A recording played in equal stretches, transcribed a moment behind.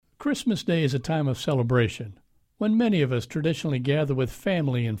Christmas Day is a time of celebration, when many of us traditionally gather with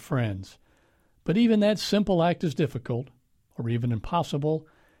family and friends. But even that simple act is difficult, or even impossible,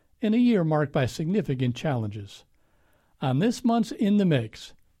 in a year marked by significant challenges. On this month's In the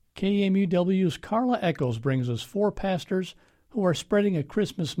Mix, KMUW's Carla Eckels brings us four pastors who are spreading a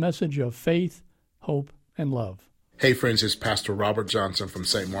Christmas message of faith, hope, and love. Hey friends, it's Pastor Robert Johnson from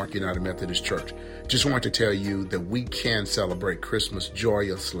St. Mark United Methodist Church. Just want to tell you that we can celebrate Christmas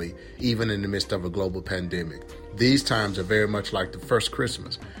joyously, even in the midst of a global pandemic. These times are very much like the first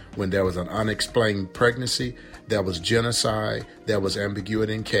Christmas, when there was an unexplained pregnancy, there was genocide, there was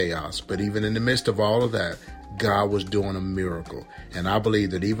ambiguity and chaos. But even in the midst of all of that, God was doing a miracle. And I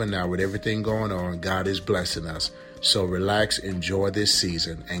believe that even now, with everything going on, God is blessing us. So relax, enjoy this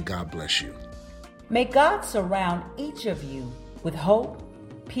season, and God bless you. May God surround each of you with hope,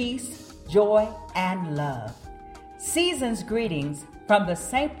 peace, joy, and love. Season's greetings from the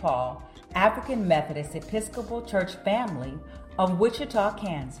St. Paul African Methodist Episcopal Church family of Wichita,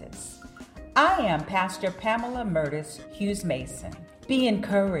 Kansas. I am Pastor Pamela Murtis Hughes Mason. Be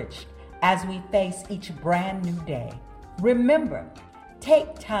encouraged as we face each brand new day. Remember,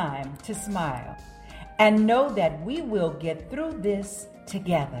 take time to smile and know that we will get through this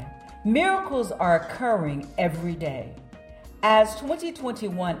together. Miracles are occurring every day. As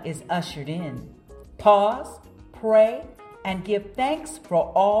 2021 is ushered in, pause, pray, and give thanks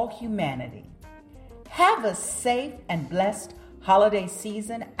for all humanity. Have a safe and blessed holiday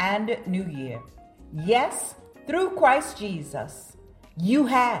season and new year. Yes, through Christ Jesus, you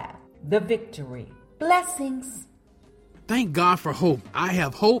have the victory. Blessings. Thank God for hope. I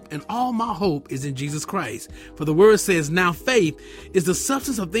have hope, and all my hope is in Jesus Christ. For the word says, now faith is the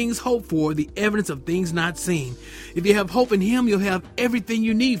substance of things hoped for, the evidence of things not seen. If you have hope in him, you'll have everything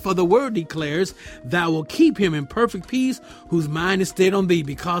you need. For the word declares, thou will keep him in perfect peace, whose mind is stayed on thee,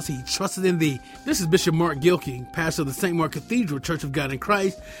 because he trusted in thee. This is Bishop Mark Gilkey, pastor of the St. Mark Cathedral Church of God in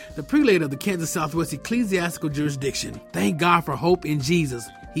Christ, the prelate of the Kansas Southwest Ecclesiastical Jurisdiction. Thank God for hope in Jesus.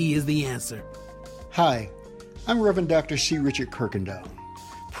 He is the answer. Hi, I'm Reverend Dr. C. Richard Kirkendall,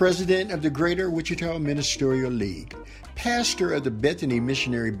 President of the Greater Wichita Ministerial League, pastor of the Bethany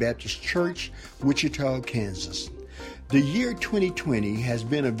Missionary Baptist Church, Wichita, Kansas. The year 2020 has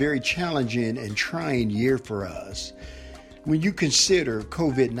been a very challenging and trying year for us. When you consider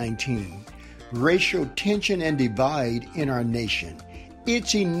COVID-19, racial tension and divide in our nation,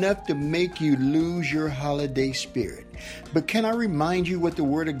 it's enough to make you lose your holiday spirit. But can I remind you what the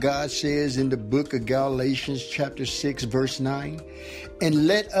Word of God says in the book of Galatians chapter 6, verse 9? And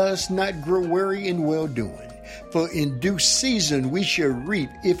let us not grow weary in well-doing, for in due season we shall reap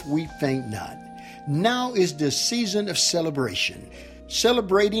if we faint not. Now is the season of celebration,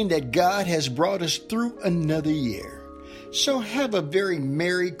 celebrating that God has brought us through another year. So have a very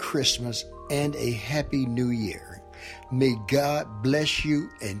Merry Christmas and a Happy New Year. May God bless you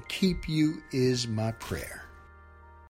and keep you is my prayer.